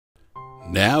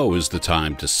Now is the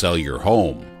time to sell your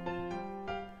home.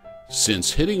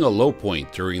 Since hitting a low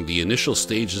point during the initial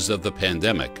stages of the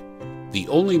pandemic, the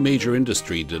only major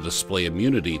industry to display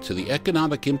immunity to the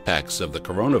economic impacts of the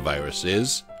coronavirus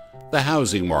is the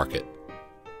housing market.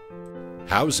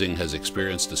 Housing has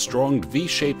experienced a strong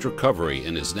V-shaped recovery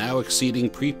and is now exceeding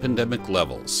pre-pandemic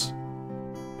levels.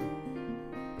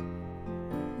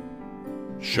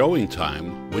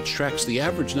 Showingtime, which tracks the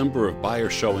average number of buyer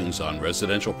showings on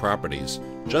residential properties,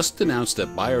 just announced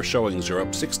that buyer showings are up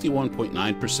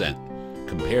 61.9%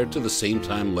 compared to the same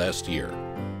time last year.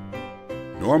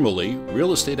 Normally,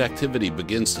 real estate activity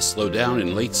begins to slow down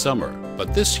in late summer,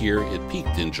 but this year it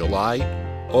peaked in July,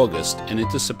 August, and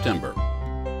into September.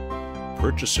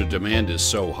 Purchaser demand is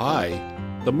so high,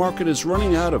 the market is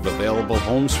running out of available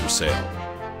homes for sale.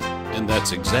 And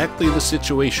that's exactly the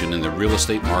situation in the real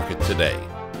estate market today.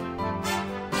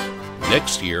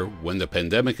 Next year, when the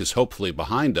pandemic is hopefully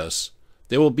behind us,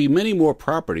 there will be many more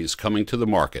properties coming to the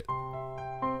market.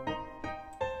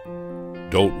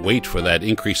 Don't wait for that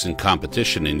increase in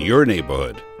competition in your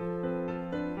neighborhood.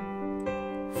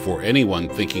 For anyone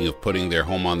thinking of putting their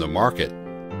home on the market,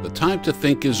 the time to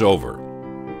think is over.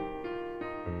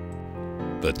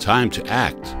 The time to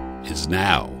act is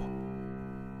now.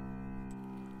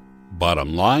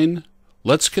 Bottom line,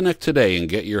 let's connect today and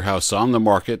get your house on the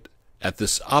market at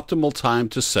this optimal time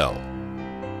to sell.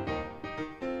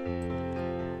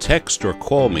 Text or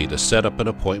call me to set up an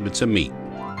appointment to meet.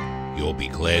 You'll be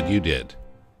glad you did.